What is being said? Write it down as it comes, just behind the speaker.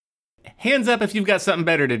Hands up if you've got something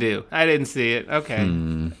better to do. I didn't see it. Okay.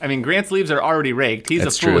 I mean, Grant's leaves are already raked. He's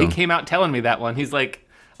a fool. True. He came out telling me that one. He's like,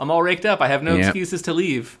 I'm all raked up. I have no excuses to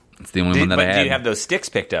leave. It's the only one that I had. Did you have those sticks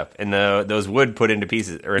picked up and those wood put into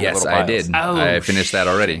pieces or into Yes, little piles? I did. Oh, I finished that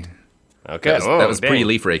already. Okay. That was dang.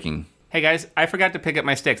 pre-leaf raking. Hey, guys, I forgot to pick up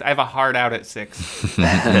my sticks. I have a hard out at 6.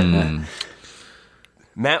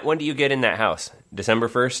 Matt, when do you get in that house? December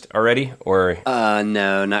 1st already? Or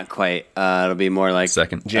No, not quite. It'll be more like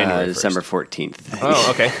Second. January 1st. December 14th.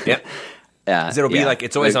 Oh, okay. Yep. Yeah. 'Cause it'll be yeah. like,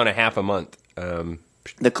 it's always on a half a month.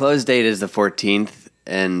 The close date is the 14th,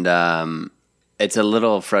 and it's a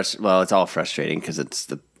little well, it's all frustrating because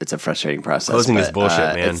it's a frustrating process. Closing is but,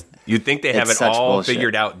 bullshit, man. You'd think they have it's it all such bullshit.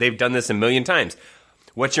 figured out. They've done this a million times.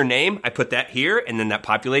 What's your name? I put that here, and then that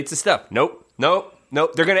populates the stuff. Nope.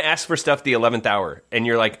 They're going to ask for stuff the 11th hour, and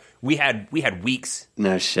you're like, we had weeks,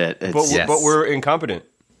 No shit. It's, but we're incompetent.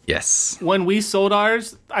 Yes. When we sold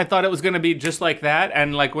ours, I thought it was going to be just like that.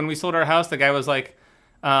 And like when we sold our house, the guy was like,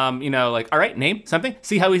 like, all right, name something.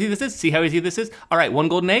 See how easy this is. See how easy this is. All right, 1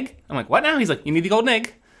 golden egg. I'm like, what now? He's like, you need the golden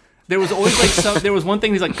egg. There was always like there was one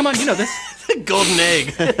thing. He's like, come on, you know this. Golden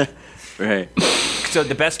egg. right. So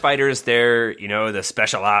the best fighters, they're, the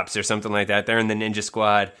special ops or something like that. They're in the ninja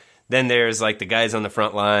squad. Then there's like the guys on the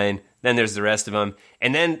front line. Then there's the rest of them.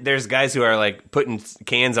 And then there's guys who are like putting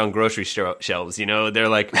cans on grocery shelves. They're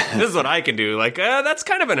like, this is what I can do. Like, that's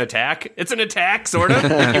kind of an attack. It's an attack, sort of.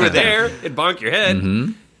 If you were there, it'd bonk your head.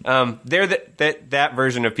 Mm-hmm. They're that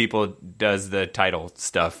version of people does the title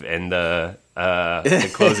stuff and the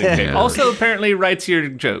closing paper. Also, apparently writes your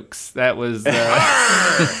jokes. That was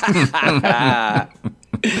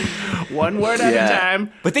one word at a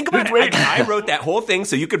time. But think about it. I wrote that whole thing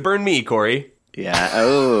so you could burn me, Corey. Yeah.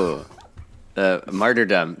 Oh.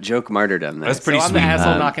 Martyrdom. Joke martyrdom. That's pretty So I'm sweet. the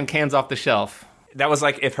asshole knocking cans off the shelf. That was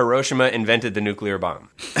like if Hiroshima invented the nuclear bomb.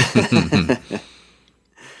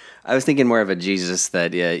 I was thinking more of a Jesus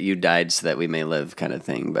that you died so that we may live kind of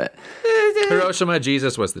thing, but Hiroshima,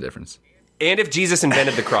 Jesus, what's the difference? And if Jesus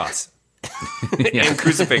invented the cross. And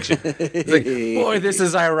crucifixion. Like, boy, this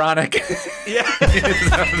is ironic. Yeah.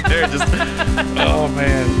 They're just, Oh,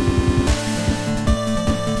 man.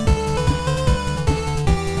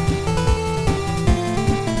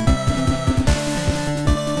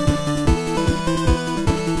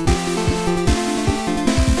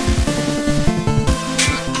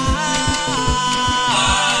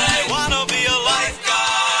 I wanna be a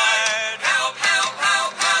lifeguard. Help, help,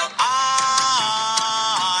 help, help.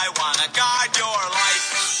 I wanna guard your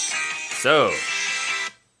life. So,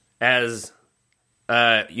 as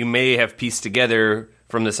you may have pieced together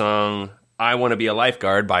from the song I Want to Be a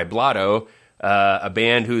Lifeguard by Blotto, a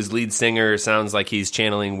band whose lead singer sounds like he's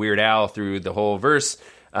channeling Weird Al through the whole verse,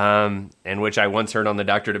 and which I once heard on the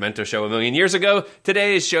Dr. Demento show a million years ago.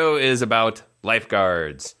 Today's show is about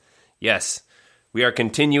lifeguards. Yes, we are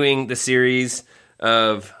continuing the series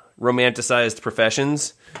of romanticized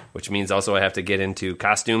professions, which means also I have to get into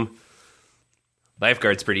costume.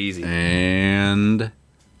 Lifeguard's pretty easy. And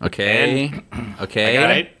okay. I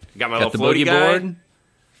got it. Got my Got the little floaty boogie guy. board.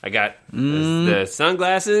 I got the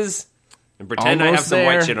sunglasses and pretend I have Almost some there.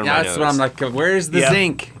 white shit on my nose. That's what I'm like. Where's the Yeah.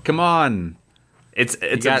 zinc? Come on. It's You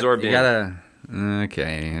absorbed in. gotta.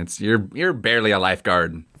 Okay, you're barely a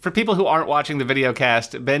lifeguard. For people who aren't watching the video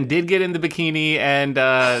cast, Ben did get in the bikini and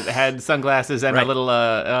had sunglasses and Right. a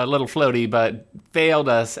little floaty, but failed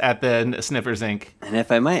us at the sniffer zinc. and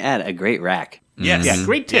if I might add, a great rack. Yes. Yeah,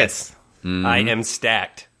 great tits. Yes. I am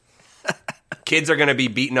stacked. Kids are going to be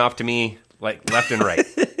beaten off to me like left and right.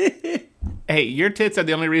 Hey, your tits are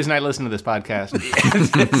the only reason I listen to this podcast.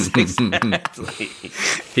 Exactly.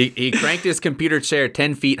 He cranked his computer chair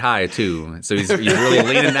 10 feet high too, so he's really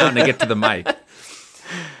leaning down to get to the mic.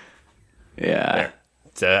 Yeah. There.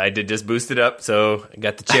 So I did just boost it up, so I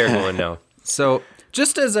got the chair going now. So,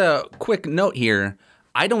 just as a quick note here,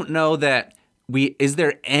 I don't know that is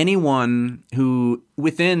there anyone who,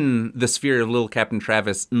 within the sphere of Little Captain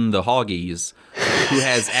Travis and the Hoggies, who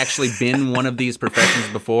has actually been one of these professions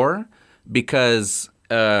before? Because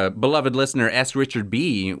beloved listener S. Richard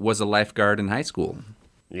B. was a lifeguard in high school.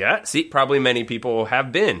 Yeah, see, probably many people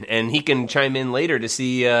have been, and he can chime in later to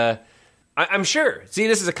see. I'm sure. See,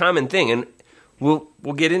 this is a common thing, and we'll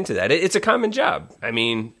get into that. It's a common job. I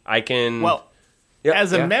mean, I can. Well, Yep,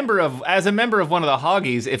 as a member of one of the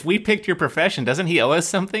Hoggies, if we picked your profession, doesn't he owe us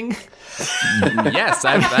something? Yes,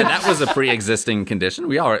 that was a pre-existing condition.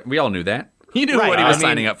 We all knew that. He knew Right, what he was I mean-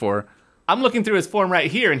 signing up for. I'm looking through his form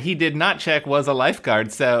right here, and he did not check was a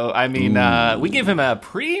lifeguard. So, I mean, we give him a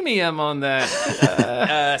premium on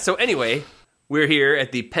that. So anyway, we're here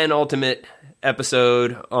at the penultimate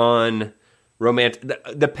episode on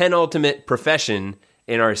the penultimate profession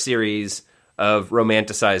in our series of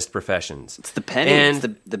romanticized professions. It's the penny. And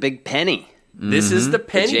It's the big penny. this is the The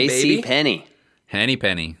penny, JC baby. penny. Henny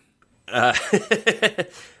Penny. To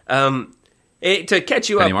catch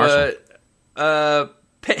you Penny up,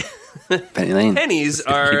 Penny Lane. pennies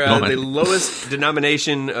are keep going. the lowest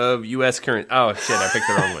denomination of U.S. current. Oh shit! I picked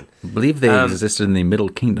the wrong one. I believe they existed in the Middle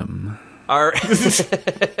Kingdom. Are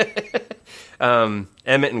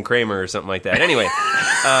Emmett and Kramer or something like that. Anyway,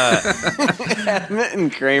 Emmett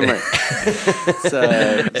and Kramer. It's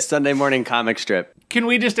a Sunday morning comic strip. Can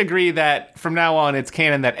we just agree that from now on it's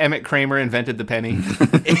canon that Emmett Kramer invented the penny? in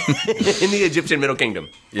the Egyptian Middle Kingdom.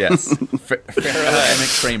 Yes. Pharaoh Emmett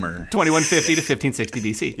Kramer. 2150 to 1560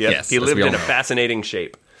 BC. Yep. Yes, he as lived we all in a know. fascinating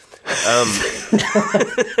shape.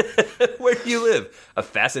 Where do you live? A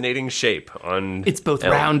fascinating shape on. It's both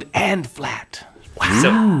Elm. round and flat.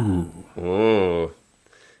 Oh.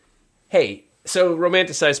 Hey, so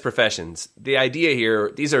romanticized professions. The idea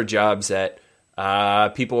here, these are jobs that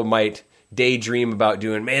people might daydream about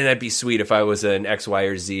doing. Man, that'd be sweet if I was an X, Y,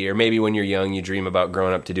 or Z. Or maybe when you're young, you dream about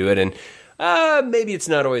growing up to do it. And maybe it's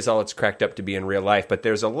not always all it's cracked up to be in real life, but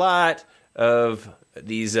there's a lot of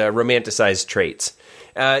these romanticized traits.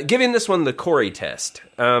 Giving this one the Corey test,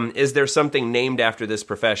 is there something named after this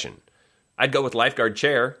profession? I'd go with lifeguard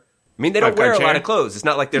chair. I mean, they don't Lifeguard wear a lot chair? of clothes. It's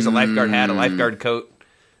not like there's a lifeguard hat, a lifeguard coat.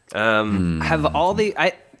 Have all the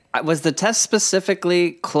was the test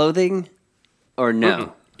specifically clothing or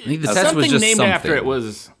no? I think the test was Something just named something. after it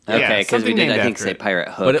was. Okay, yeah, because something we did named I think after say it. pirate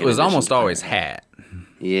hook, But it in was addition almost to always pirate. hat.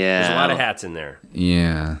 Yeah, There's a lot of hats in there.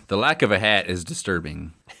 Yeah. The lack of a hat is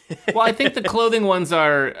disturbing. Well, I think the clothing ones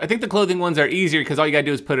are. I think the clothing ones are easier because all you gotta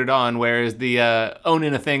do is put it on. Whereas the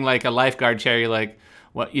owning a thing like a lifeguard chair, you're like,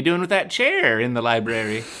 what you doing with that chair in the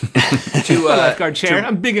library? Lifeguard chair.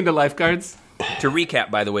 I'm big into lifeguards. To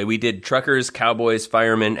recap, by the way, we did truckers, cowboys,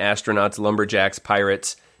 firemen, astronauts, lumberjacks,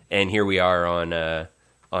 pirates, and here we are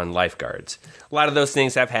on lifeguards. A lot of those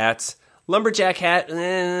things have hats. Lumberjack hat,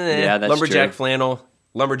 Yeah, that's lumberjack true. flannel,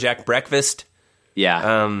 lumberjack breakfast.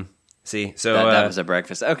 yeah. See, so that was a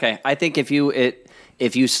breakfast. Okay, I think if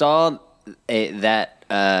you saw that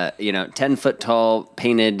 10-foot tall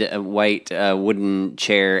painted white wooden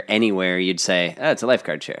chair anywhere, you'd say, oh, it's a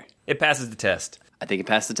lifeguard chair. it passes the test. I think it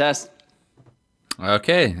passed the test.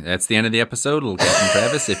 Okay. That's the end of the episode. Little Captain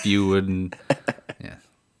Travis, if you would. Yeah.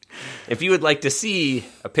 If you would like to see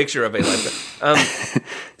a picture of a lifeguard.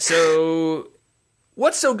 So,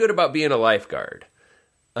 what's so good about being a lifeguard?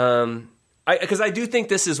 Because I do think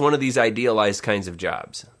this is one of these idealized kinds of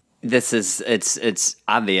jobs. It's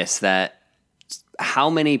obvious that how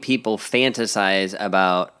many people fantasize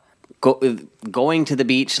about going to the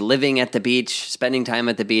beach, living at the beach, spending time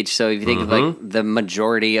at the beach. So if you think of like the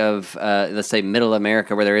majority of, let's say, middle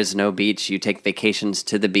America where there is no beach, you take vacations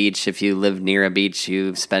to the beach. If you live near a beach,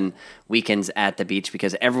 you spend weekends at the beach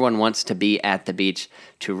because everyone wants to be at the beach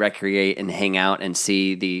to recreate and hang out and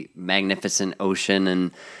see the magnificent ocean and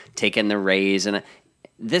take in the rays. And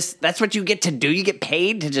that's what you get to do. You get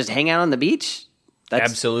paid to just hang out on the beach.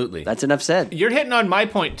 Absolutely. That's enough said. You're hitting on my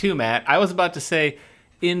point too, Matt. I was about to say,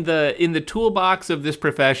 in the toolbox of this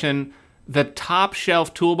profession, the top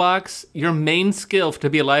shelf toolbox, your main skill to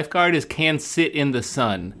be a lifeguard is can sit in the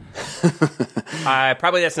sun.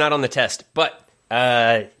 Probably that's not on the test, but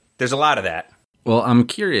there's a lot of that. Well, I'm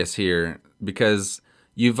curious here because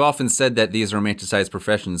you've often said that these romanticized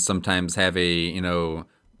professions sometimes have a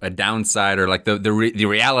downside, or like the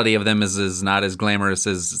reality of them is not as glamorous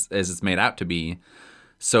as it's made out to be.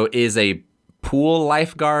 So is a pool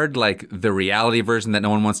lifeguard like the reality version that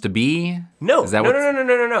no one wants to be? No, Is that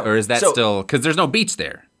no. Or is that So- still, because there's no beach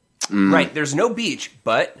there? Right, there's no beach,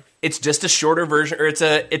 but it's just a shorter version, or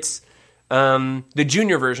it's the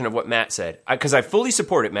junior version of what Matt said. Because I fully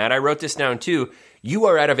support it, Matt. I wrote this down too. You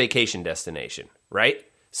are at a vacation destination, right?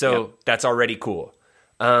 So that's already cool.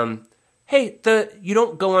 Hey, you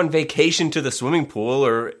don't go on vacation to the swimming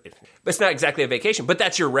pool, it's not exactly a vacation, but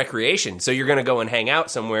that's your recreation. So you're going to go and hang out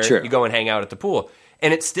somewhere. Sure. You go and hang out at the pool.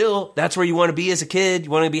 And it's still, that's where you want to be as a kid. You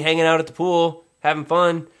want to be hanging out at the pool, having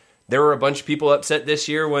fun. There were a bunch of people upset this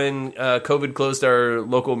year when COVID closed our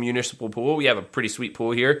local municipal pool. We have a pretty sweet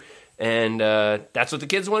pool here, and that's what the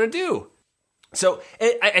kids want to do. So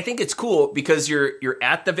I think it's cool because you're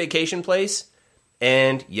at the vacation place,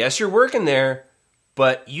 and yes, you're working there,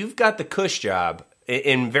 but you've got the cush job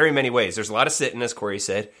in very many ways. There's a lot of sitting, as Corey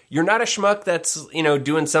said. You're not a schmuck that's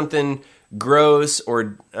doing something gross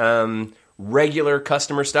or regular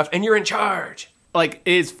customer stuff, and you're in charge. Like,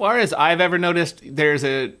 as far as I've ever noticed, there's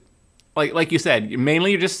like you said,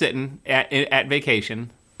 mainly you're just sitting at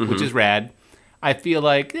vacation, which is rad. I feel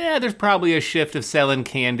like there's probably a shift of selling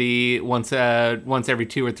candy once every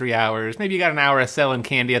 2 or 3 hours. Maybe you got an hour of selling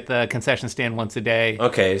candy at the concession stand once a day.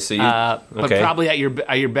 Okay, so you But probably at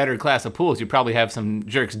your better class of pools, you probably have some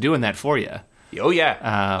jerks doing that for you. Oh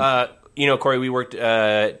yeah. Corey, we worked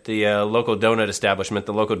at the local donut establishment,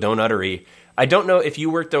 the local donuttery. I don't know if you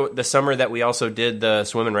worked the summer that we also did the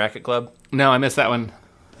swim and racket club. No, I missed that one.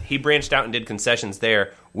 He branched out and did concessions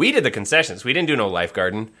there. We did the concessions. We didn't do no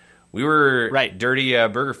lifeguarding. We were dirty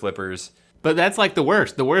burger flippers. But that's like the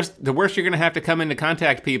worst. The worst you're going to have to come into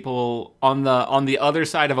contact people on the other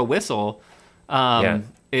side of a whistle.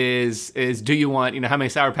 Is do you want, how many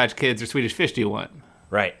Sour Patch Kids or Swedish Fish do you want?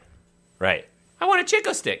 Right. I want a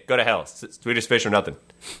Chico stick. Go to hell. Swedish Fish or nothing.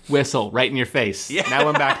 Whistle right in your face. Yeah. Now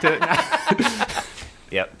I'm back to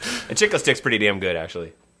Yep. A Chico stick's pretty damn good,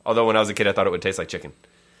 actually. Although when I was a kid, I thought it would taste like chicken.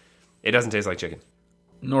 It doesn't taste like chicken.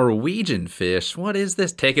 Norwegian fish. What is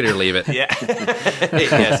this? Take it or leave it. Yeah.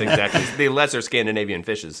 Yes, exactly. The lesser Scandinavian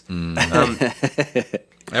fishes.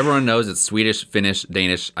 Everyone knows it's Swedish, Finnish,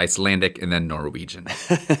 Danish, Icelandic, and then Norwegian.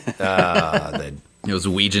 Those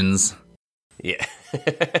Wegians. Yeah.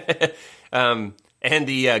 And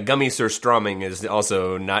the gummy surströmming is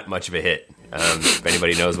also not much of a hit. If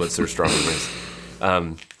anybody knows what surströmming is.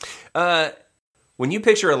 When you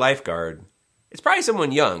picture a lifeguard, it's probably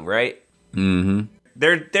someone young, right? Mm-hmm.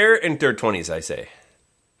 They're in their 20s, I say.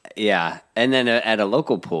 Yeah, and then at a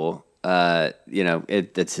local pool, we're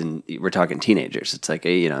talking teenagers. It's like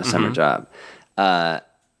a summer job. One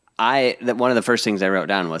of the first things I wrote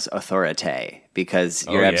down was authority, because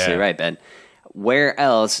you're absolutely right, Ben. Where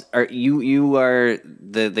else are you? You are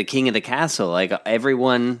the king of the castle. Like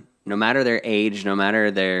everyone, no matter their age, no matter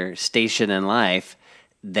their station in life,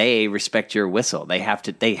 they respect your whistle. They have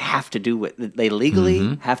to do what they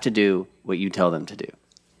legally have to do what you tell them to do.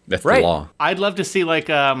 That's the law. I'd love to see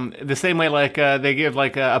the same way they give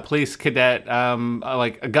a police cadet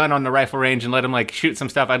a gun on the rifle range and let him shoot some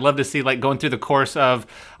stuff. I'd love to see going through the course of,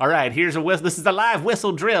 all right, here's a whistle. This is a live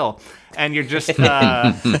whistle drill, and you're just you're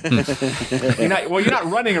not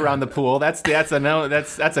running around the pool. That's a no.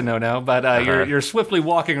 That's a no. But you're swiftly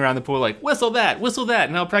walking around the pool whistle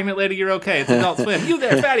that. No, pregnant lady, you're okay. It's Adult Swim. You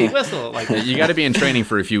there, fatty, whistle. You got to be in training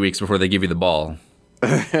for a few weeks before they give you the ball.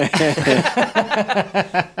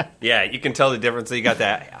 Yeah, you can tell the difference. So you got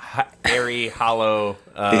that airy, hollow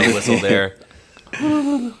whistle there.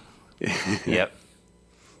 Yep.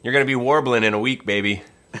 You're gonna be warbling in a week, baby.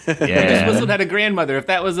 Yeah. This whistle had a grandmother. If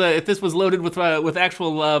this was loaded with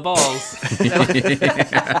actual balls.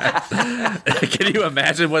 Can you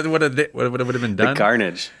imagine what would have been done? The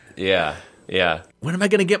carnage. Yeah. When am I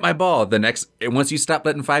going to get my ball? Once you stop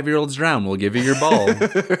letting 5-year-olds drown, we'll give you your ball.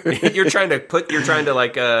 You're trying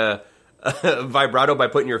to vibrato by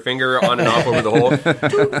putting your finger on and off over the hole.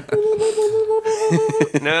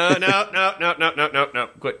 No.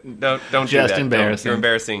 Quit. Don't do Just that. embarrassing. You're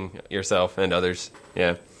embarrassing yourself and others.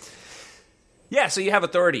 Yeah. Yeah, so you have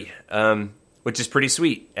authority, which is pretty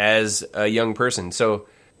sweet as a young person. So,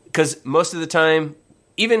 because most of the time,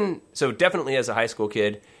 definitely as a high school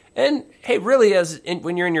kid, and hey, really,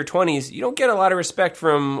 when you're in your 20s, you don't get a lot of respect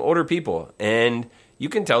from older people, and you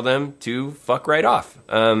can tell them to fuck right off.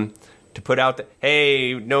 To put out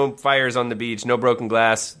hey, no fires on the beach, no broken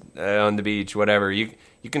glass on the beach, whatever. You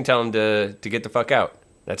can tell them to get the fuck out.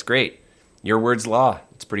 That's great. Your word's law.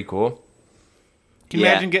 It's pretty cool. Can you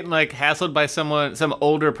imagine getting hassled by some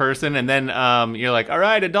older person, and then you're like, all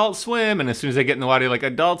right, Adult Swim, and as soon as they get in the water, you're like,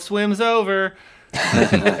 Adult Swim's over.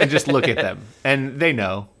 And just look at them, and they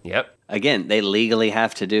know. Yep. Again, they legally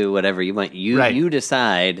have to do whatever you want. You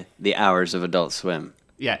decide the hours of Adult Swim.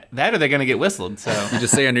 Yeah, that or they're gonna get whistled. So you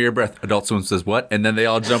just say under your breath, Adult Swim says what, and then they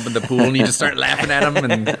all jump in the pool, and you just start laughing at them,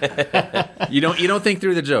 and you don't think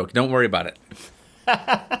through the joke. Don't worry about it.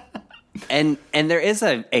 And there is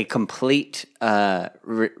a complete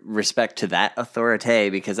respect to that authority,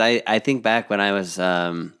 because I think back when I was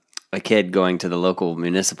a kid going to the local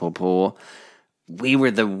municipal pool. We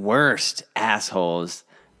were the worst assholes.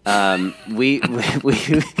 One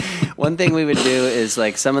thing we would do is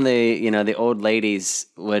some of the old ladies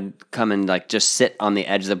would come and just sit on the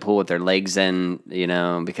edge of the pool with their legs in,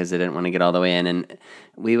 because they didn't want to get all the way in, and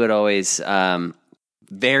we would always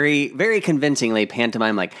very, very convincingly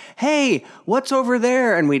pantomime hey, what's over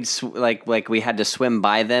there? And we'd we had to swim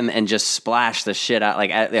by them and just splash the shit out,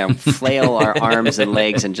 flail our arms and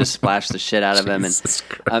legs and just splash the shit out of them, and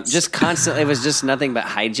just constantly. It was just nothing but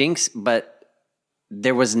hijinks. But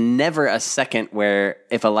there was never a second where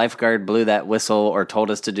if a lifeguard blew that whistle or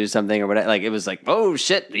told us to do something or whatever, it was oh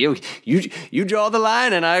shit, you draw the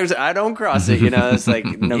line and I don't cross it. It's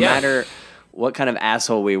no matter what kind of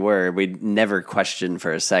asshole we were, we'd never question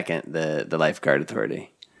for a second the lifeguard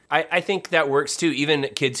authority. I think that works too. Even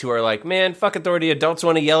kids who are like, man, fuck authority. Adults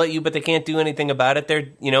want to yell at you, but they can't do anything about it. They're,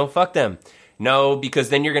 fuck them. No, because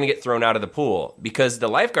then you're going to get thrown out of the pool. Because the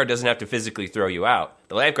lifeguard doesn't have to physically throw you out.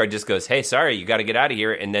 The lifeguard just goes, hey, sorry, you got to get out of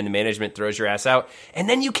here. And then the management throws your ass out. And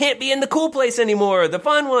then you can't be in the cool place anymore. The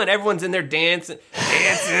fun one. Everyone's in there dancing.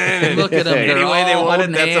 Look at them. Any way they want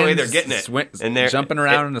it, that's the way they're getting it. And they're jumping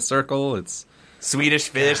around in a circle. It's Swedish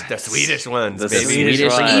fish, the Swedish ones, The baby.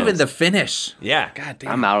 Swedish ones. even the finish. Yeah. God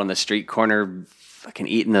damn. I'm out on the street corner fucking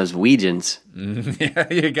eating those Ouijans.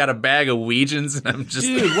 You got a bag of Ouijans, and I'm just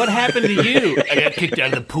Dude, what happened to you? I got kicked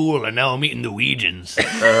out of the pool, and now I'm eating the Ouijans.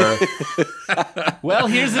 Well,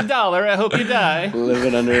 here's $1. I hope you die.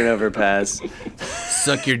 Living under an overpass.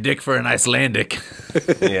 suck your dick for an Icelandic.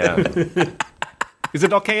 Yeah. Is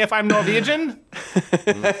it okay if I'm Norwegian?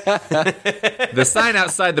 The sign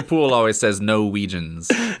outside the pool always says no Ouijans.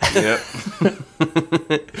 Yep.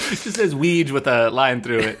 It just says Ouij with a line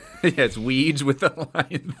through it. Yeah, it's Ouij with a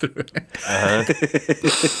line through it.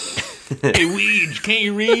 Hey, Ouij, can't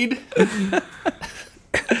you read?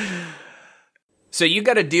 So you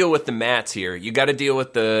got to deal with the mats here. You got to deal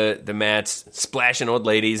with the mats splashing old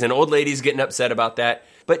ladies, and old ladies getting upset about that.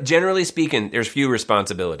 But generally speaking, there's few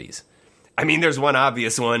responsibilities. I mean, there's one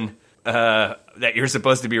obvious one that you're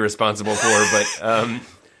supposed to be responsible for, but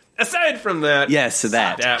aside from that, Yes,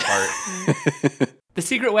 that. part. The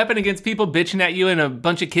secret weapon against people bitching at you and a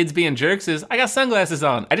bunch of kids being jerks is I got sunglasses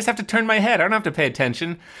on. I just have to turn my head. I don't have to pay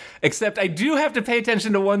attention. Except I do have to pay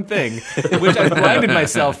attention to one thing, which I blinded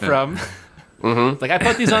myself from. Mm-hmm. Like, I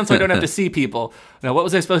put these on so I don't have to see people. Now, what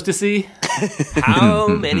was I supposed to see? How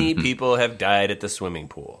many people have died at the swimming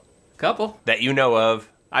pool Couple. that you know of?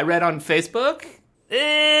 I read on Facebook.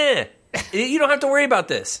 You don't have to worry about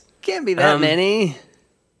this. Can't be that many.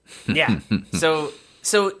 Yeah. So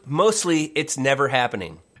mostly it's never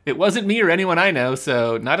happening. It wasn't me or anyone I know,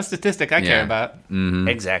 so not a statistic I care Yeah. about.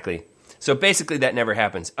 Exactly. So basically that never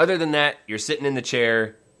happens. Other than that, you're sitting in the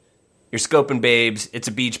chair, you're scoping babes, it's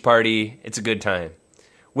a beach party, it's a good time.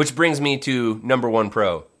 Which brings me to number one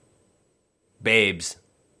pro. Babes.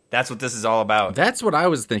 That's what this is all about. That's what I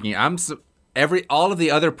was thinking. All of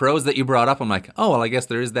the other pros that you brought up, I'm like, oh, well, I guess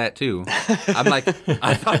there is that too. I'm like,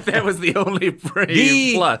 I thought that was the only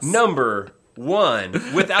The plus. number one,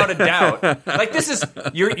 without a doubt. Like, this is,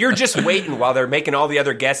 you're just waiting while they're making all the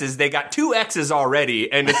other guesses. They got 2 X's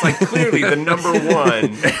already, and it's like clearly the number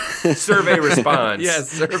one survey response. Yes,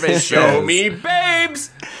 survey Show says. me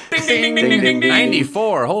babes. Ding, ding, ding, ding, ding, ding, ding.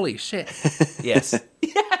 94. Holy shit. Yes.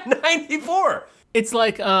 Yeah, 94. It's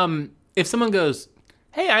like if someone goes,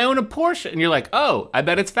 hey, I own a Porsche, and you're like, oh, I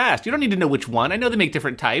bet it's fast. You don't need to know which one. I know they make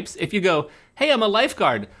different types. If you go, hey, I'm a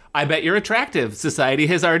lifeguard, I bet you're attractive. Society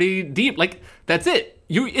has already deemed, like, that's it.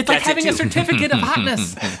 It's like That's it having a too. certificate of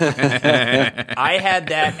hotness. I had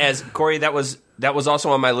that as, Corey, that was also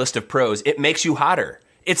on my list of pros. It makes you hotter.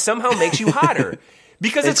 It somehow makes you hotter.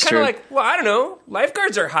 Because it's It's kind of true. like, well, I don't know.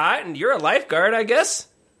 Lifeguards are hot, and you're a lifeguard, I guess.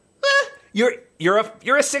 You're a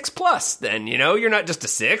 6+ then, You're not just a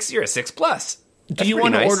 6, you're a 6+. Do you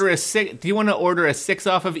want to order a 6? Do you want to order a 6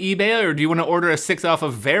 off of eBay, or do you want to order a 6 off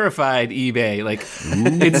of verified eBay? Like,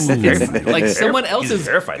 it's like someone He's a else's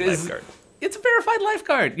verified lifeguard. It's a verified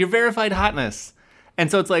lifeguard. Your verified hotness.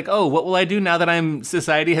 And so it's like, oh, what will I do now that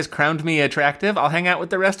society has crowned me attractive? I'll hang out with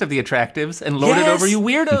the rest of the attractives and lord it over you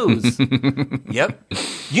weirdos. Yep.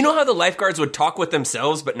 You know how the lifeguards would talk with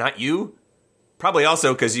themselves, but not you? Probably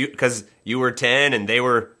also because you were 10 and they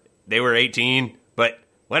were 18, but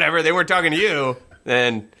whatever, they weren't talking to you.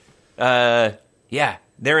 Then, yeah,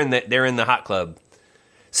 they're in the hot club.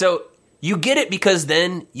 So you get it because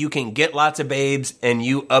then you can get lots of babes and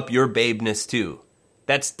you up your babeness too.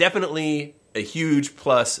 That's definitely a huge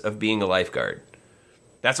plus of being a lifeguard.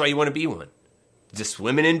 That's why you want to be one. Just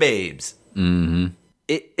swimming in babes. Mm-hmm.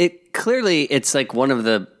 It clearly, it's like one of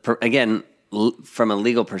the, again, from a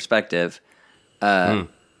legal perspective,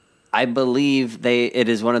 I believe it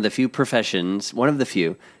is one of the few professions,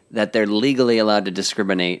 that they're legally allowed to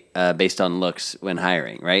discriminate based on looks when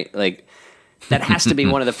hiring, right? Like, that has to be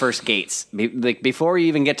one of the first gates. Before you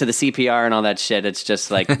even get to the CPR and all that shit, it's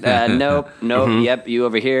just like, nope, yep, you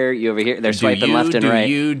over here. They're swiping left and right.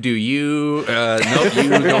 Do you, nope, you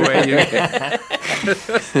go away.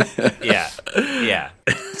 Yeah.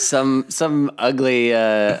 Some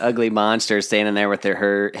ugly monster standing there with his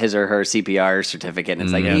or her CPR certificate, and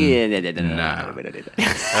it's like,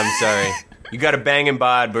 I'm sorry. You got a banging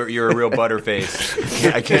bod, but you're a real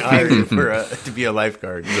butterface. I can't hire you to be a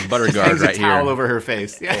lifeguard. The butter guard Hangs right a towel here. over her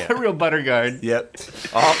face. Yeah, a real butter guard. Yep.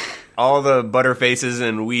 all the Butterfaces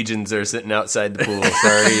and Ouijans are sitting outside the pool.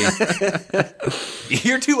 Sorry.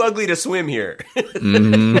 You're too ugly to swim here.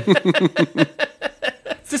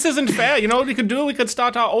 This isn't fair. You know what we could do? We could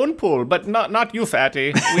start our own pool, but not you,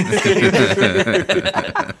 fatty.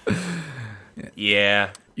 Yeah.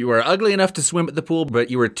 You are ugly enough to swim at the pool, but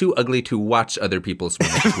you are too ugly to watch other people swim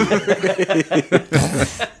at the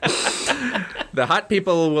pool. The hot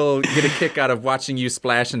people will get a kick out of watching you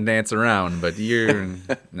splash and dance around, but you're...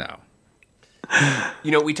 no.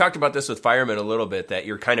 You know, we talked about this with firemen a little bit, that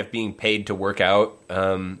you're kind of being paid to work out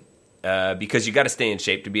because you got to stay in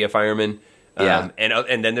shape to be a fireman. Yeah.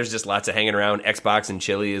 And then there's just lots of hanging around. Xbox and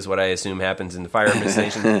chili is what I assume happens in the fireman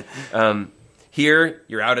station. Here,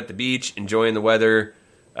 you're out at the beach, enjoying the weather,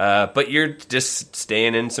 but you're just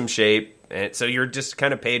staying in some shape. And so you're just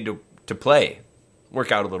kind of paid to play.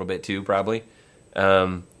 Work out a little bit too, probably.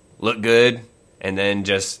 Look good, and then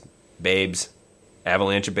just babes.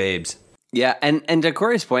 Avalanche of babes. Yeah, and to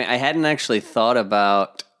Corey's point, I hadn't actually thought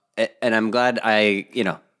about, and I'm glad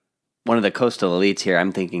one of the coastal elites here,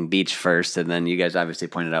 I'm thinking beach first, and then you guys obviously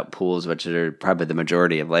pointed out pools, which are probably the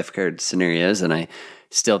majority of lifeguard scenarios, and I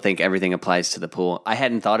still think everything applies to the pool. I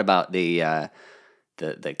hadn't thought about the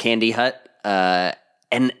candy hut,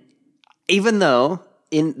 and even though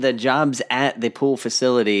in the jobs at the pool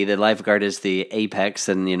facility, the lifeguard is the apex,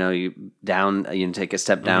 and you take a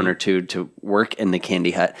step down or two to work in the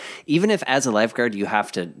candy hut. Even if as a lifeguard you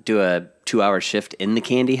have to do a 2-hour shift in the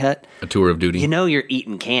candy hut, A tour of duty. you're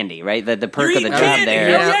eating candy, right? The perk You're of the eating job candy. there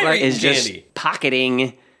Yeah, is you're eating just candy.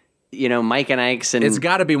 pocketing, Mike and Ike's, and It's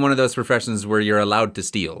got to be one of those professions where you're allowed to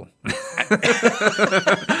steal.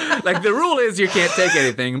 Like, the rule is you can't take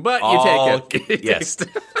anything, but you take it. Yes.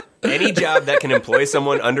 Any job that can employ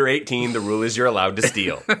someone under 18, the rule is you're allowed to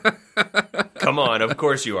steal. Come on, of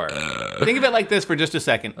course you are. Think of it like this for just a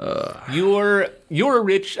second. You're a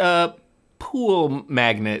rich pool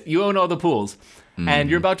magnate. You own all the pools, and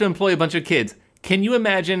you're about to employ a bunch of kids. Can you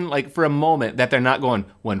imagine, like, for a moment, that they're not going,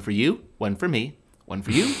 one for you, one for me, one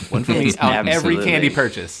for you, one for me, on every Absolutely. candy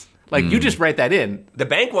purchase? Like, you just write that in. The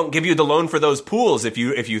bank won't give you the loan for those pools if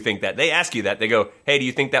you think that. They ask you that. They go, hey, do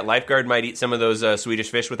you think that lifeguard might eat some of those Swedish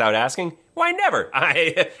fish without asking? Why, never.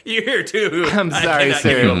 You're too. I'm sorry, I cannot sir.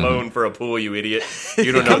 give you a loan for a pool, you idiot.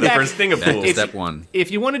 You don't know the back. first thing of pools. Step one. If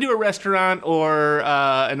you want to do a restaurant or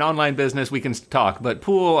an online business, we can talk. But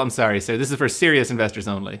pool, I'm sorry, sir. This is for serious investors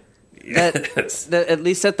only. at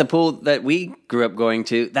least at the pool that we grew up going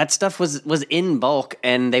to, that stuff was in bulk,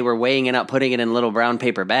 and they were weighing it out, putting it in little brown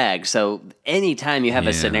paper bags. So anytime you have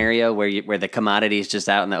a scenario where the commodity is just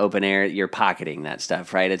out in the open air, you're pocketing that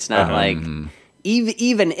stuff, right? It's not like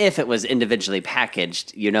even if it was individually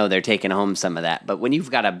packaged, they're taking home some of that. But when you've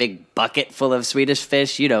got a big bucket full of Swedish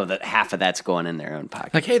fish, that half of that's going in their own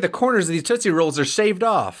pocket. Like, hey, the corners of these Tootsie Rolls are shaved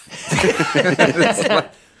off.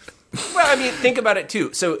 Well, I mean, think about it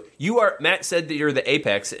too. So Matt said that you're the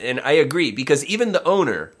apex, and I agree, because even the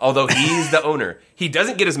owner, although he's the owner, he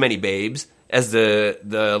doesn't get as many babes as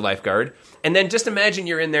the lifeguard. And then just imagine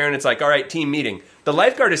you're in there and it's like, all right, team meeting. The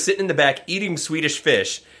lifeguard is sitting in the back eating Swedish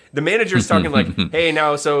fish. The manager's talking like, hey,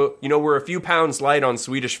 now, so, we're a few pounds light on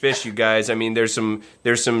Swedish fish, you guys. I mean, there's some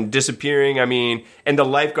disappearing. I mean, and the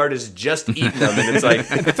lifeguard is just eating them. And it's like,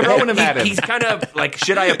 Throwing them at him. He's kind of like,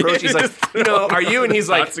 should I approach? He's like, are you? And he's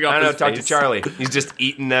like, Bouncing I off don't know, his talk to face. Charlie. He's just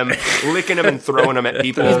eating them, licking them and throwing them at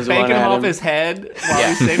people. Throws Banking one them at off him. his head while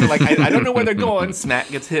he's saying, like, I don't know where they're going. Smack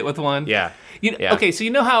gets hit with one. Yeah. Yeah. Okay, so you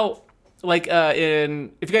know how, like,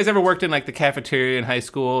 if you guys ever worked in, like, the cafeteria in high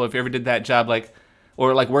school, if you ever did that job, like,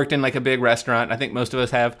 or, like, worked in, like, a big restaurant, I think most of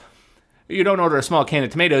us have, you don't order a small can of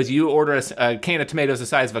tomatoes, you order a can of tomatoes the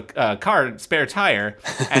size of a car spare tire,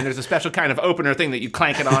 and there's a special kind of opener thing that you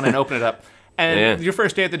clank it on and open it up. And your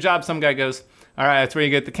first day at the job, some guy goes, all right, that's where you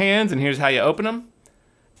get the cans, and here's how you open them.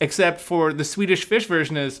 Except for the Swedish fish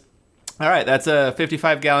version is, all right, that's a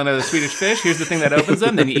 55-gallon of the Swedish fish. Here's the thing that opens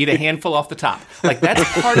them. Then you eat a handful off the top. Like, that's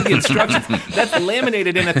part of the instructions. That's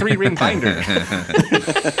laminated in a 3-ring binder.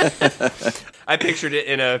 I pictured it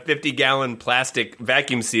in a 50-gallon plastic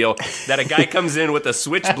vacuum seal that a guy comes in with a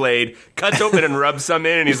switchblade, cuts open and rubs some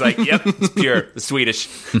in, and he's like, yep, it's pure. The Swedish.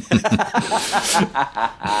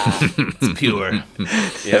 It's pure.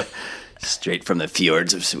 Yep. Straight from the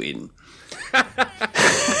fjords of Sweden.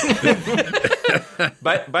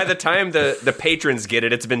 By the time the patrons get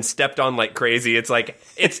it, it's been stepped on like crazy. It's like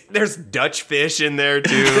there's Dutch fish in there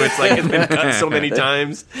too. It's like it's been cut so many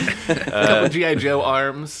times. A couple G.I. Joe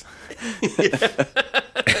arms.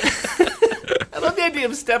 I love the idea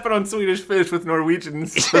of stepping on Swedish fish with Norwegian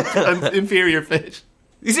inferior fish.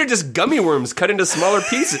 These are just gummy worms cut into smaller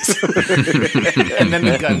pieces. And then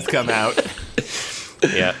the guns come out.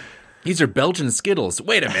 Yeah. These are Belgian Skittles.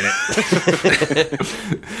 Wait a minute.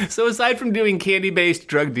 So aside from doing candy-based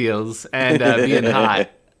drug deals and being hot,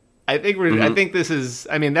 I think I think this is.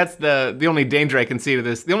 I mean, that's the only danger I can see to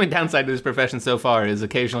this. The only downside to this profession so far is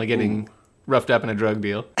occasionally getting roughed up in a drug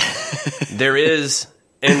deal. There is,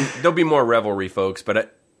 and there'll be more revelry, folks.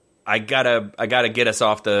 But I gotta get us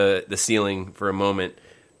off the ceiling for a moment.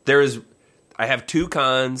 I have two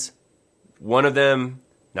cons. One of them,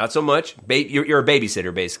 not so much. You're a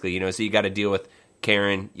babysitter, basically, so you got to deal with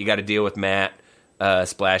Karen. You got to deal with Matt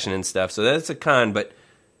splashing and stuff. So that's a con, but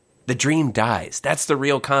the dream dies. That's the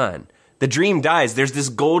real con. The dream dies. There's this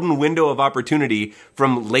golden window of opportunity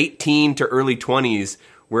from late teen to early 20s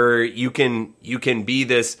where you can be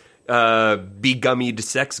this begummied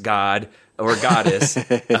sex god or goddess,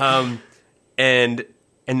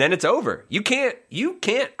 and then it's over.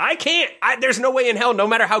 I can't. There's no way in hell, no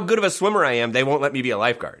matter how good of a swimmer I am, they won't let me be a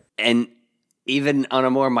lifeguard. And even on a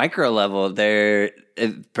more micro level,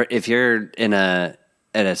 if you're in a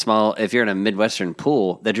Midwestern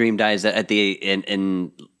pool, the dream dies at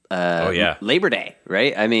in Labor Day,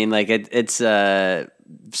 right? I mean, like it's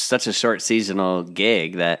such a short seasonal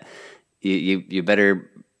gig that you better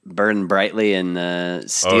burn brightly and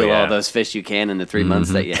steal all those fish you can in the 3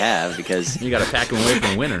 months that you have, because You got to pack them away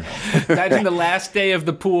from winter. Imagine the last day of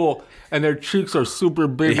the pool and their cheeks are super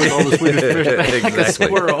big with all the Swedish fish, like a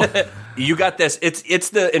squirrel. You got this. It's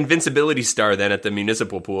the invincibility star then at the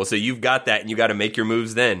municipal pool. So you've got that, and you got to make your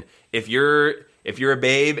moves then. If you're a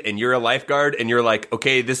babe and you're a lifeguard and you're like,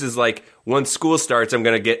 okay, this is like once school starts, I'm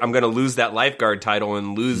gonna lose that lifeguard title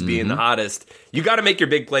and lose being the hottest. You got to make your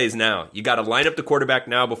big plays now. You got to line up the quarterback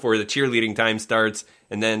now before the cheerleading time starts,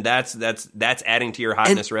 and then that's adding to your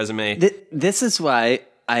hotness resume. This is why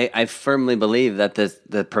I firmly believe that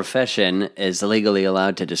the profession is legally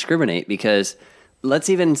allowed to discriminate, because let's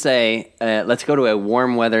even say, let's go to a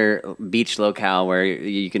warm weather beach locale where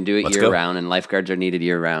you can do it year round and lifeguards are needed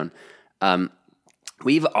year round.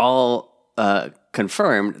 We've all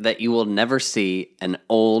confirmed that you will never see an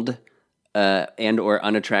old and or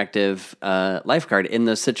unattractive lifeguard in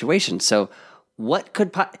those situations. So what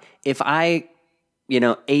could if I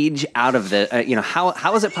age out of the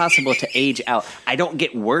how is it possible to age out? I don't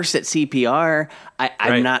get worse at CPR.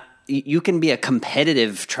 I'm not. You can be a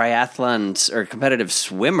competitive triathlon or competitive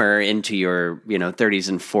swimmer into your 30s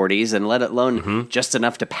and 40s, and let alone just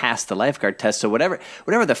enough to pass the lifeguard test. So whatever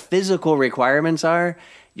the physical requirements are,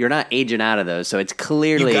 you're not aging out of those. So it's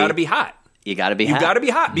clearly you got to be hot. You got to be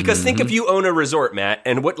hot because think if you own a resort, Matt,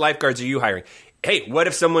 and what lifeguards are you hiring? Hey, what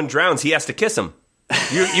if someone drowns? He has to kiss him.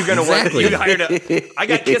 You're gonna Exactly. want. You hired I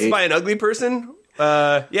got kissed by an ugly person.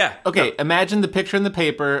 Yeah. Okay, imagine the picture in the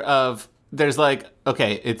paper of there's like,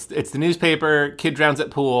 okay, it's the newspaper, kid drowns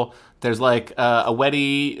at pool. There's like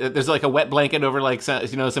there's like a wet blanket over like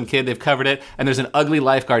some kid, they've covered it, and there's an ugly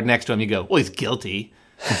lifeguard next to him. You go, well, he's guilty.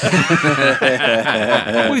 Well,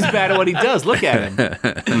 he's bad at what he does. Look at him.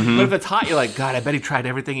 But if it's hot, you're like, God, I bet he tried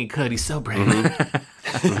everything he could. He's so brave.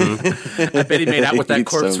 I bet he made out with that He's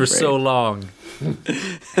corpse so for brave. so long.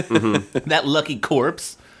 That lucky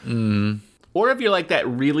corpse. Or if you're like that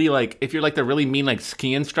really if you're like the really mean like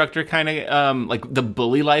ski instructor kind of like the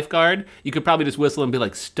bully lifeguard, you could probably just whistle and be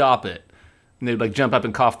like, stop it. And they'd like jump up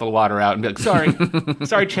and cough the water out and be like, sorry,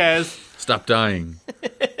 sorry, Chaz. Stop dying.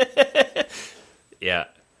 Yeah.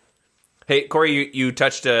 Hey, Corey, you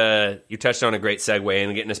touched on a great segue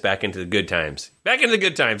and getting us back into the good times. Back into the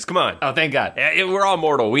good times. Come on. Oh, thank God. Yeah, we're all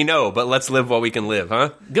mortal. We know, but let's live while we can live,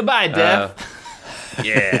 huh? Goodbye, Death.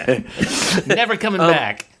 Yeah. Never coming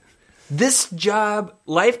back. This job,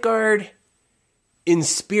 lifeguard in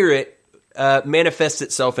spirit, manifests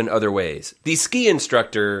itself in other ways. The ski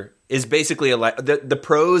instructor is basically the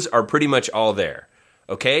pros are pretty much all there.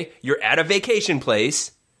 Okay? You're at a vacation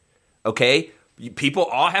place. Okay? People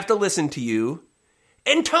all have to listen to you.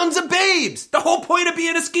 And tons of babes. The whole point of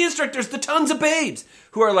being a ski instructor is the tons of babes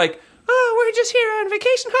who are like, oh, we're just here on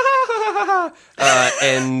vacation. Ha ha ha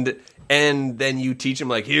ha. And then you teach them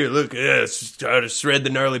like, here, look, it's how to shred the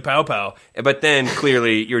gnarly pow pow. But then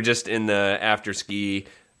clearly you're just in the after ski,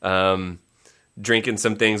 drinking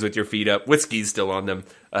some things with your feet up, with skis still on them,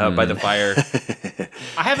 by the fire.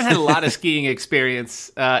 I haven't had a lot of skiing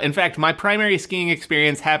experience. In fact, my primary skiing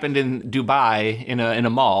experience happened in Dubai in a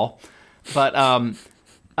mall. But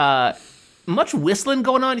much whistling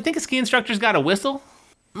going on. You think a ski instructor's got a whistle?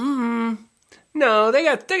 No,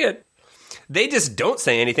 they just don't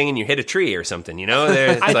say anything and you hit a tree or something,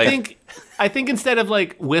 I think instead of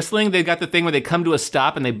like whistling, they've got the thing where they come to a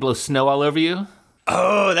stop and they blow snow all over you.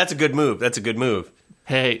 Oh, that's a good move.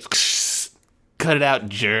 Hey, cut it out,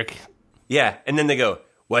 jerk. Yeah, and then they go,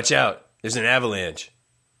 watch out, there's an avalanche.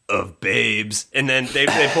 of babes. And then they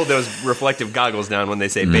pulled those reflective goggles down when they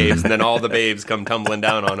say babes, and then all the babes come tumbling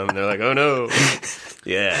down on them, and they're like, oh no.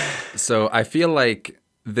 Yeah. So I feel like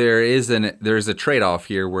there's a trade-off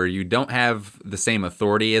here where you don't have the same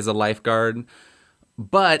authority as a lifeguard.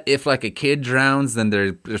 But if like a kid drowns, then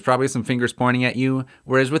there's probably some fingers pointing at you.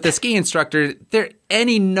 Whereas with a ski instructor,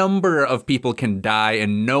 any number of people can die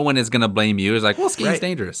and no one is going to blame you. It's like, well, skiing's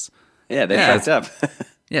dangerous. Yeah, they fucked up.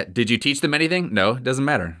 Yeah. Did you teach them anything? No, it doesn't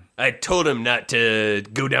matter. I told him not to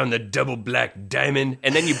go down the double black diamond,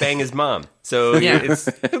 and then you bang his mom. So who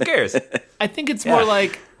cares? I think it's more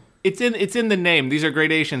like it's in the name. These are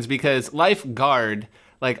gradations because lifeguard,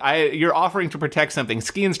 like you're offering to protect something.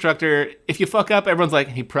 Ski instructor, if you fuck up, everyone's like,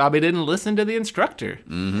 he probably didn't listen to the instructor.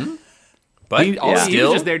 Mm-hmm. But he was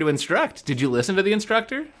just there to instruct. Did you listen to the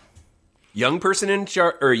instructor? Young person in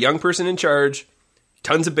charge,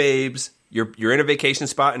 tons of babes. You're in a vacation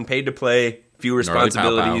spot and paid to play. Few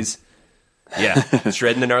responsibilities. Pow. Yeah,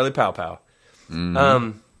 shredding the gnarly pow pow.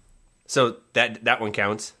 Mm-hmm. So that one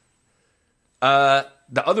counts. The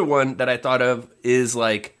other one that I thought of is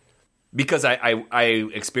like, because I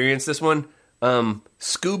experienced this one,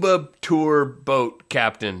 scuba tour boat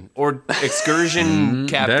captain or excursion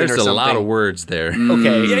captain. There's or something. a lot of words there.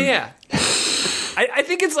 Okay. Yeah. I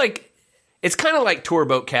think it's kind of like tour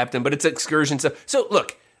boat captain, but it's excursion stuff. So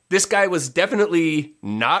look, this guy was definitely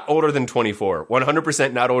not older than 24,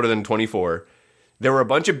 100% not older than 24. There were a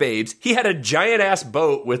bunch of babes. He had a giant ass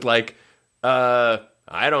boat with like, I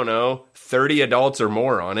don't know, 30 adults or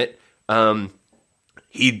more on it.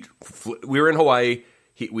 We were in Hawaii.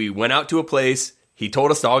 We went out to a place. He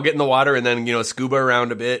told us to all get in the water and then, scuba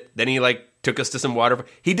around a bit. Then he like took us to some water.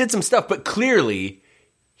 He did some stuff, but clearly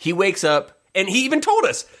he wakes up and he even told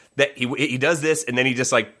us that he does this and then he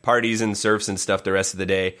just like parties and surfs and stuff the rest of the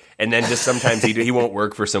day. And then just sometimes he won't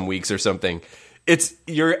work for some weeks or something. It's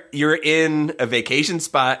you're in a vacation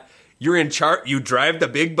spot. You're in charge. You drive the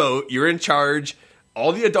big boat. You're in charge.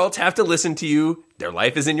 All the adults have to listen to you. Their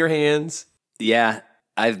life is in your hands. Yeah,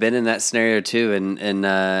 I've been in that scenario too in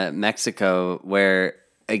Mexico, where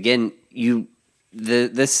again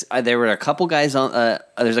there were a couple guys on.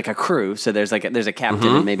 There's like a crew, so there's a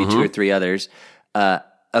captain and maybe 2 or 3 others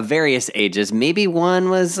of various ages. Maybe one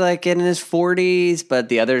was like in his 40s, but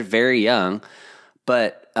the other very young.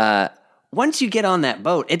 But once you get on that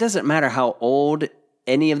boat, it doesn't matter how old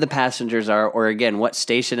any of the passengers are, or again, what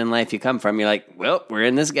station in life you come from. You're like, well, we're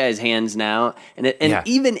in this guy's hands now. And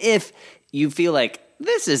even if you feel like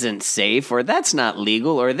this isn't safe, or that's not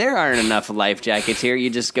legal, or there aren't enough life jackets here, you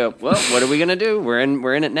just go, well, what are we going to do? We're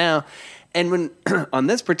in it now. And when on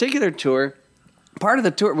this particular tour, part of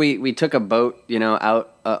the tour, we took a boat,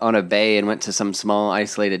 out on a bay and went to some small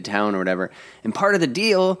isolated town or whatever. And part of the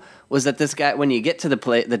deal was that this guy, when you get to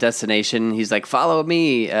the destination, he's like, follow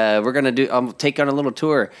me. I'll take on a little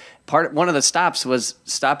tour. One of the stops was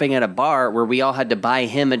stopping at a bar where we all had to buy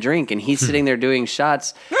him a drink, and he's sitting there doing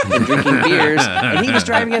shots and drinking beers, and he was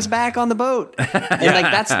driving us back on the boat. And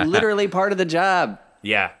that's literally part of the job.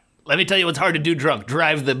 Yeah. Let me tell you what's hard to do drunk.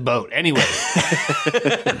 Drive the boat. Anyway.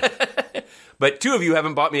 But 2 of you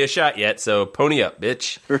haven't bought me a shot yet, so pony up,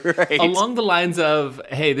 bitch. Right. Along the lines of,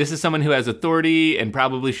 hey, this is someone who has authority and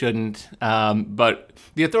probably shouldn't, but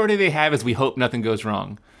the authority they have is we hope nothing goes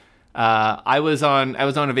wrong. I was on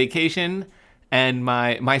a vacation, and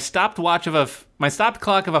my stopped clock of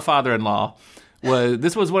a father-in-law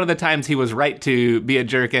was one of the times he was right to be a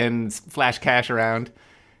jerk and flash cash around.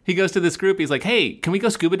 He goes to this group. He's like, hey, can we go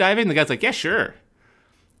scuba diving? The guy's like, yeah, sure.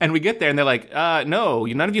 And we get there, and they're like, no,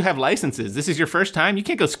 none of you have licenses. This is your first time. You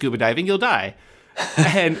can't go scuba diving. You'll die.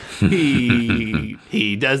 And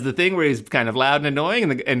he does the thing where he's kind of loud and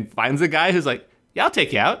annoying and finds a guy who's like, yeah, I'll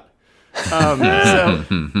take you out.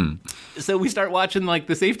 So we start watching like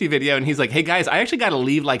the safety video, and he's like, hey, guys, I actually got to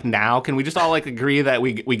leave like now. Can we just all like agree that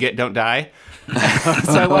we don't die?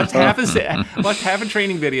 So I watched half a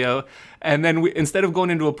training video, and then instead of going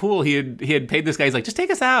into a pool, he had paid this guy. He's like, just take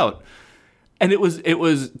us out. And it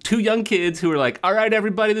was 2 young kids who were like, all right,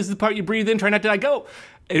 everybody, this is the part you breathe in, try not to die, go.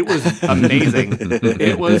 It was amazing.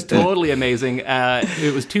 It was totally amazing.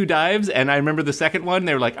 It was 2 dives, and I remember the second one,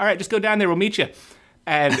 they were like, all right, just go down there, we'll meet you.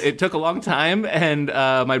 And it took a long time, and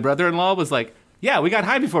my brother-in-law was like, yeah, we got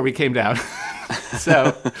high before we came down.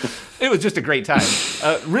 So it was just a great time.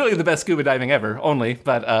 Really the best scuba diving ever,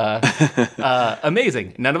 but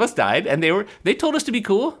amazing. None of us died, and they told us to be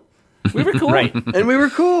cool. We were cool. Right. And we were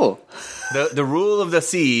cool. The rule of the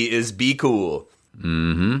sea is be cool.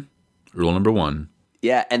 Mm-hmm. Rule number 1.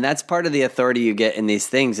 Yeah, and that's part of the authority you get in these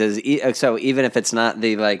things. So even if it's not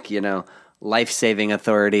the life-saving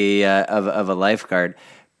authority of a lifeguard,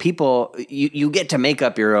 people, you get to make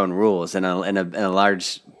up your own rules in a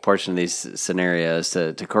large portion of these scenarios.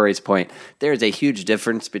 To Corey's point, there is a huge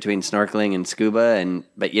difference between snorkeling and scuba,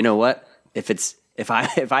 but you know what? If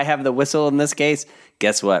I have the whistle in this case,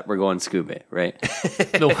 guess what? We're going scuba, right?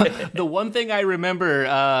 The one thing I remember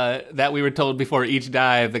that we were told before each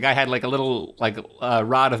dive, the guy had like a little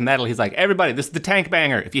rod of metal. He's like, everybody, this is the tank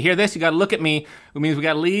banger. If you hear this, you got to look at me. It means we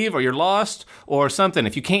got to leave or you're lost or something.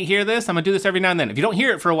 If you can't hear this, I'm going to do this every now and then. If you don't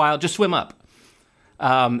hear it for a while, just swim up.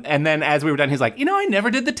 And then as we were done, he's like, I never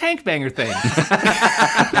did the tank banger thing.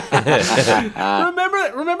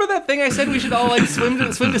 Remember that thing I said we should all like swim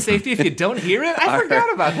to safety if you don't hear it? I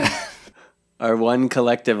forgot about that. Our one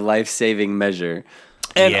collective life-saving measure.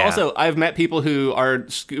 And also, I've met people who are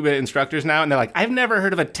scuba instructors now, and they're like, I've never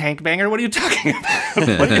heard of a tank banger. What are you talking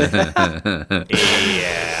about?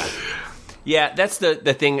 Yeah, that's the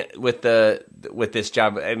thing with this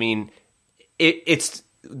job. I mean, it's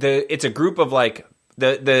a group of like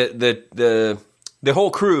the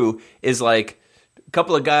whole crew is like a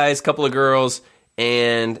couple of guys, couple of girls,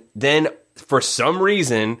 and then for some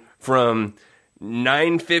reason from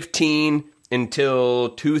 9:15 until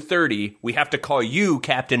 2:30, we have to call you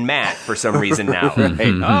Captain Matt for some reason now. Right?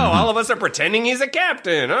 Oh, all of us are pretending he's a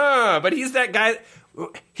captain. But he's that guy.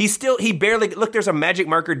 He barely, look, there's a magic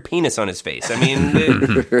markered penis on his face. I mean,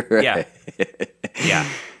 Right. yeah.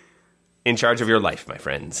 In charge of your life, my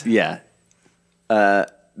friends. Yeah.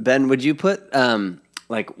 Ben, would you put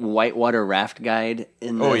like whitewater raft guide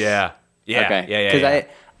in this? Oh, yeah. Yeah. Okay. Yeah. Because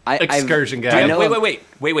Excursion guide. I know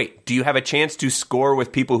Wait. Do you have a chance to score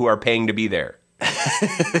with people who are paying to be there?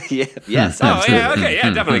 yes. Oh, yeah, okay. Yeah,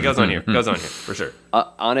 definitely goes on here, for sure.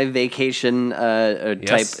 On a vacation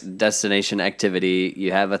type destination activity,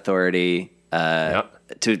 you have authority.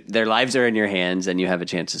 Their lives are in your hands, and you have a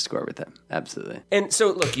chance to score with them. Absolutely. And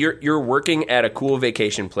so, look, you're working at a cool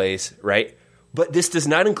vacation place, right? But this does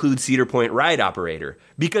not include Cedar Point ride operator,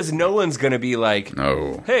 because no one's going to be like,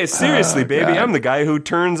 No. hey, seriously, baby, I'm the guy who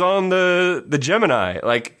turns on the Gemini.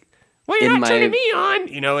 Like, well, you're not turning me on.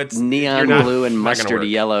 It's neon not, blue and not gonna mustard work.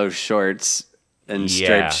 yellow shorts and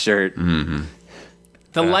striped shirt. Mm-hmm.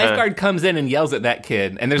 The lifeguard comes in and yells at that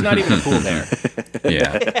kid, and there's not even a pool there.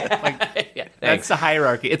 Yeah. That's the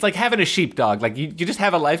hierarchy. It's like having a sheepdog. Like you just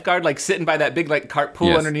have a lifeguard like sitting by that big like cart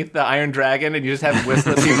pool underneath the Iron Dragon, and you just have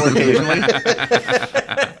whistle at people occasionally.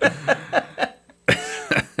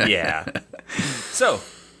 Yeah. So,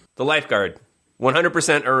 the lifeguard,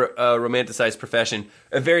 100% a romanticized profession.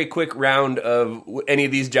 A very quick round of any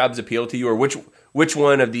of these jobs appeal to you, or which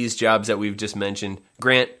one of these jobs that we've just mentioned.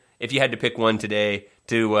 Grant, if you had to pick one today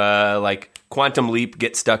to like quantum leap,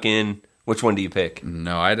 get stuck in, which one do you pick?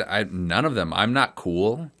 No, I none of them. I'm not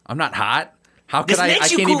cool. I'm not hot. How could This makes I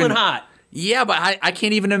you can't cool even and hot. Yeah, but I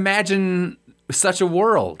can't even imagine such a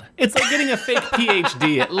world. It's like getting a fake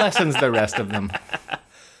PhD. It lessens the rest of them.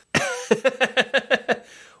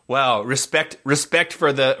 Wow, respect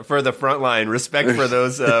for the front line. Respect for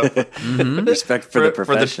those. Respect for the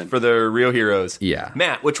profession. for the real heroes. Yeah.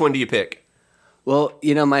 Matt, which one do you pick? Well,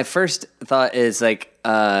 my first thought is like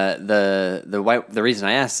the reason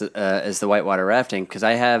I asked is the whitewater rafting, because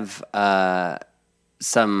I have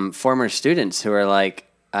some former students who are like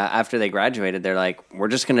after they graduated, they're like, we're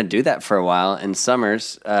just going to do that for a while in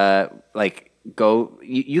summers. Like go,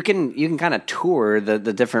 you can kind of tour the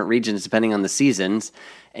different regions depending on the seasons,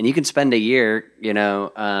 and you can spend a year,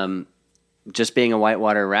 just being a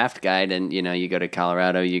whitewater raft guide, and you go to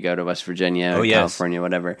Colorado, you go to West Virginia, California,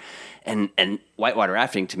 whatever. And whitewater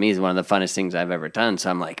rafting to me is one of the funnest things I've ever done. So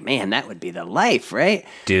I'm like, man, that would be the life, right?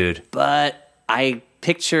 Dude. But I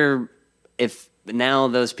picture if now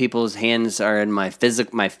those people's hands are in my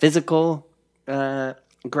physical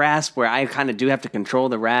grasp, where I kind of do have to control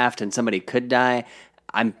the raft and somebody could die,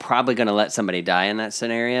 I'm probably going to let somebody die in that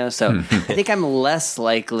scenario. So I think I'm less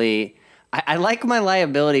likely. I like my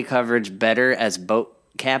liability coverage better as boat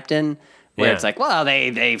captain, where it's like, well,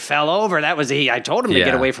 they fell over. That was I told them to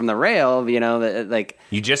get away from the rail. Like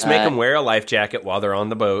You just make them wear a life jacket while they're on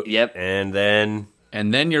the boat. Yep. And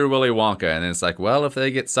then you're Willy Wonka, and it's like, well, if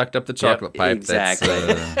they get sucked up the chocolate pipe, exactly.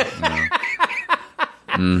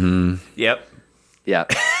 Yep. Yeah.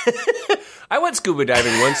 I went scuba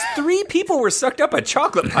diving once. 3 people were sucked up a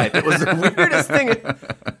chocolate pipe. It was the weirdest thing.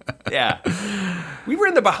 Yeah. We were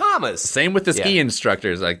in the Bahamas. Same with the ski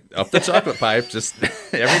instructors, like up the chocolate pipe, just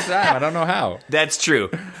every time. I don't know how. That's true.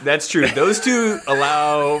 Those two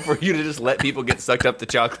allow for you to just let people get sucked up the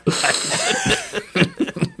chocolate pipe.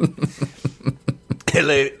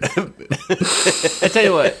 I tell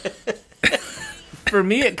you what. For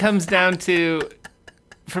me, it comes down to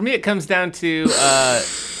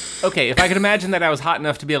okay, if I could imagine that I was hot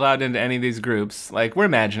enough to be allowed into any of these groups, like we're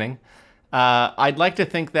imagining, I'd like to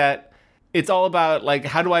think that it's all about, like,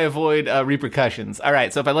 how do I avoid repercussions? All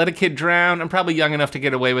right, so if I let a kid drown, I'm probably young enough to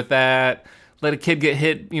get away with that. Let a kid get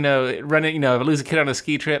hit, run it, if I lose a kid on a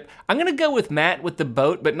ski trip. I'm going to go with Matt with the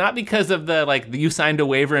boat, but not because of you signed a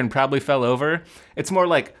waiver and probably fell over. It's more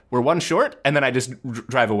like we're one short, and then I just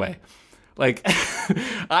drive away. Like,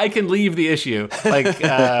 I can leave the issue.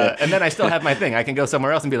 And then I still have my thing. I can go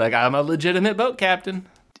somewhere else and be like, I'm a legitimate boat captain.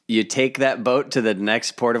 You take that boat to the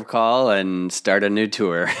next port of call and start a new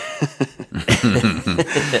tour.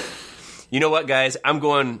 You know what, guys? I'm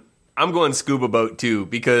going scuba boat too,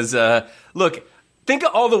 because look, think of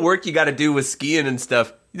all the work you got to do with skiing and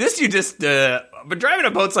stuff. This you just but driving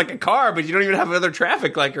a boat's like a car, but you don't even have other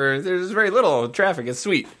traffic, or there's very little traffic. It's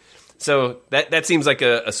sweet. So that seems like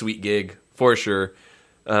a sweet gig for sure.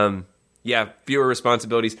 Yeah, fewer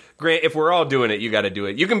responsibilities. Grant, if we're all doing it, you got to do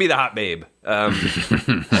it. You can be the hot babe. I'll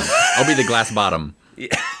be the glass bottom. Is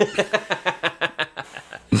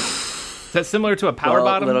that similar to a power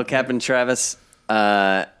bottom? Little Captain Travis,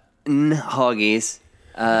 hoggies.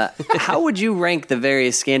 How would you rank the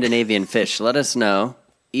various Scandinavian fish? Let us know.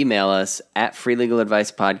 Email us at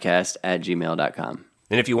freelegaladvicepodcast@gmail.com.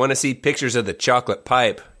 And if you want to see pictures of the chocolate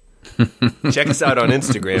pipe, check us out on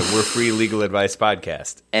Instagram. We're Free Legal Advice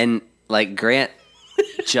Podcast. And like Grant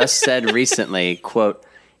just said recently, quote,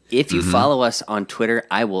 if you follow us on Twitter,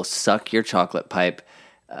 I will suck your chocolate pipe.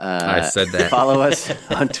 I said that. Follow us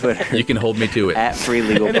on Twitter. You can hold me to it. At Free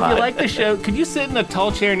Legal And if you Pod. like the show, could you sit in a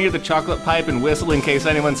tall chair near the chocolate pipe and whistle in case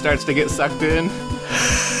anyone starts to get sucked in?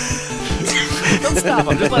 Don't stop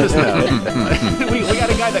them. Just let us know. we got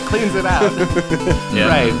a guy that cleans it out. Yeah.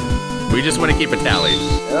 Right. We just want to keep a tally.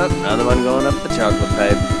 Oh, another one going up the chocolate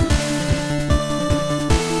pipe.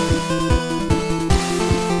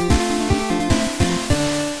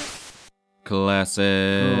 Classic.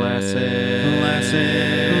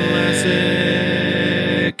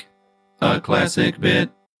 A classic bit.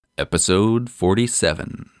 Episode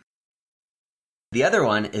 47. The other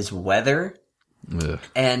one is weather. Ugh.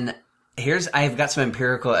 And I've got some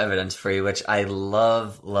empirical evidence for you, which I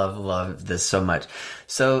love this so much.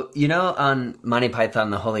 So, on Monty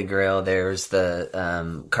Python, The Holy Grail, there's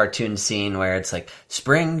the cartoon scene where it's like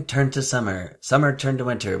spring turned to summer, summer turned to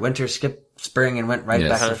winter, winter skipped spring and went right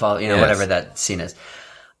Yes. back to fall, Yes. whatever that scene is.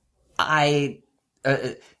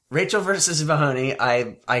 Rachel versus Mahoney,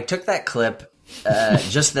 I took that clip,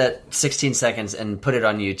 just that 16 seconds and put it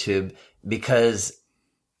on YouTube because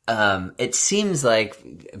it seems like,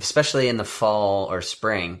 especially in the fall or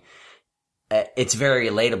spring, it's very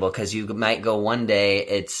relatable because you might go one day,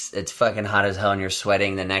 it's fucking hot as hell and you're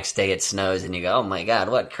sweating. The next day it snows and you go, oh my God,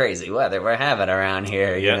 what crazy weather we're having around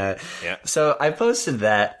here. Yeah. So I posted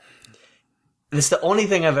that. It's the only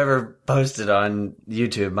thing I've ever posted on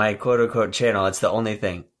YouTube, my quote unquote channel. It's the only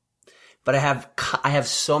thing. But I have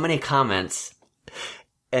so many comments,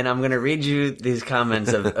 and I'm going to read you these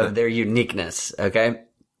comments of their uniqueness. Okay.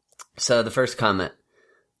 So the first comment,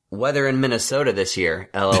 weather in Minnesota this year,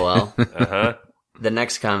 LOL. Uh-huh. The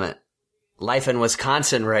next comment, life in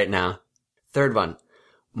Wisconsin right now. Third one,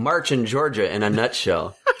 March in Georgia in a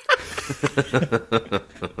nutshell. Is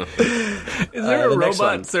there the a next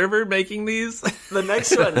robot one. server making these? The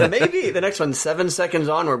next one, the next one, 7 seconds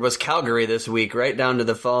onward was Calgary this week, right down to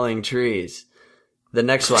the falling trees. The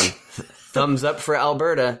next one, thumbs up for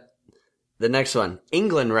Alberta. The next one,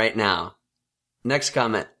 England right now. Next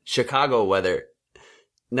comment, Chicago weather.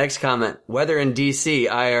 Next comment, weather in DC,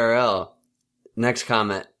 IRL. Next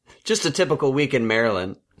comment, just a typical week in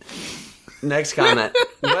Maryland. Next comment,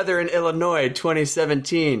 weather in Illinois,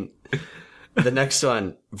 2017. The next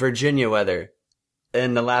one, Virginia weather.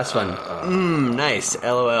 And the last one, nice,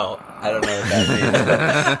 LOL. I don't know what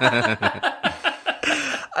that means.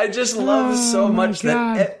 I just love so much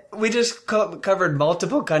that we just covered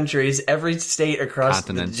multiple countries, every state across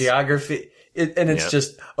Continents. the geography. And it's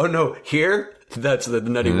just, oh no, here? That's the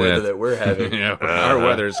nutty weather that we're having. Yeah, our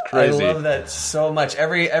weather's crazy. I love that so much.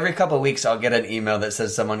 Every couple of weeks, I'll get an email that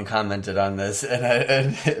says someone commented on this,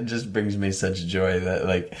 and it just brings me such joy that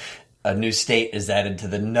like a new state is added to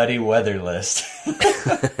the nutty weather list.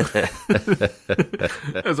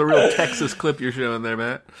 There's a real Texas clip you're showing there,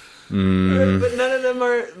 Matt. But none of them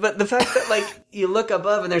are. But the fact that like you look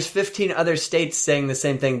above and there's 15 other states saying the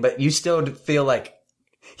same thing, but you still feel like,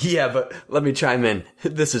 yeah, but let me chime in.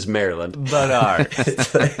 This is Maryland, but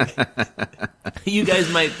it's like, You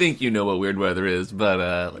guys might think you know what weird weather is, but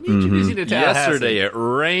let me introduce you to Tallahassee. Yesterday it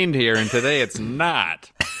rained here, and today it's not.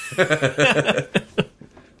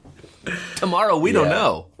 Tomorrow we don't Yeah.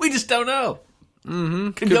 know. We just don't know.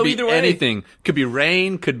 Could go be either way. anything. Could be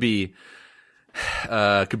rain. Could be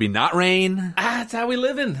not rain. That's how we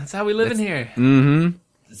live in. That's how we live in here.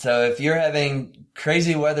 So if you're having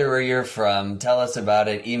crazy weather where you're from, tell us about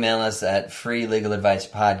it. Email us at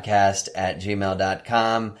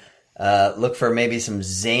freelegaladvicepodcast@gmail.com. Look for maybe some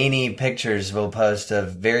zany pictures we'll post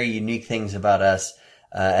of very unique things about us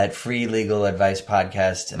at Free Legal Advice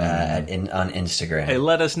Podcast on Instagram. Hey,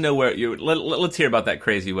 let us know where you. Let's hear about that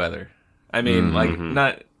crazy weather. I mean, like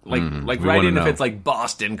not. Like We write wanna in if know. it's like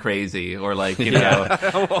Boston crazy or like I don't know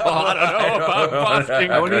about Boston.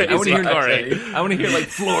 I want to hear like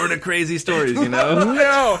Florida crazy stories. You know?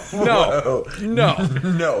 No.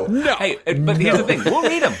 Hey, but here's the thing: we'll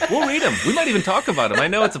read them. We might even talk about them. I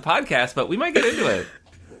know it's a podcast, but we might get into it.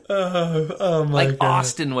 Oh my Like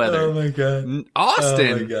Austin weather. my god.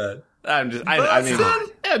 Austin. god. I'm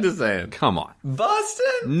just saying. Come on.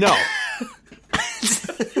 Boston? No.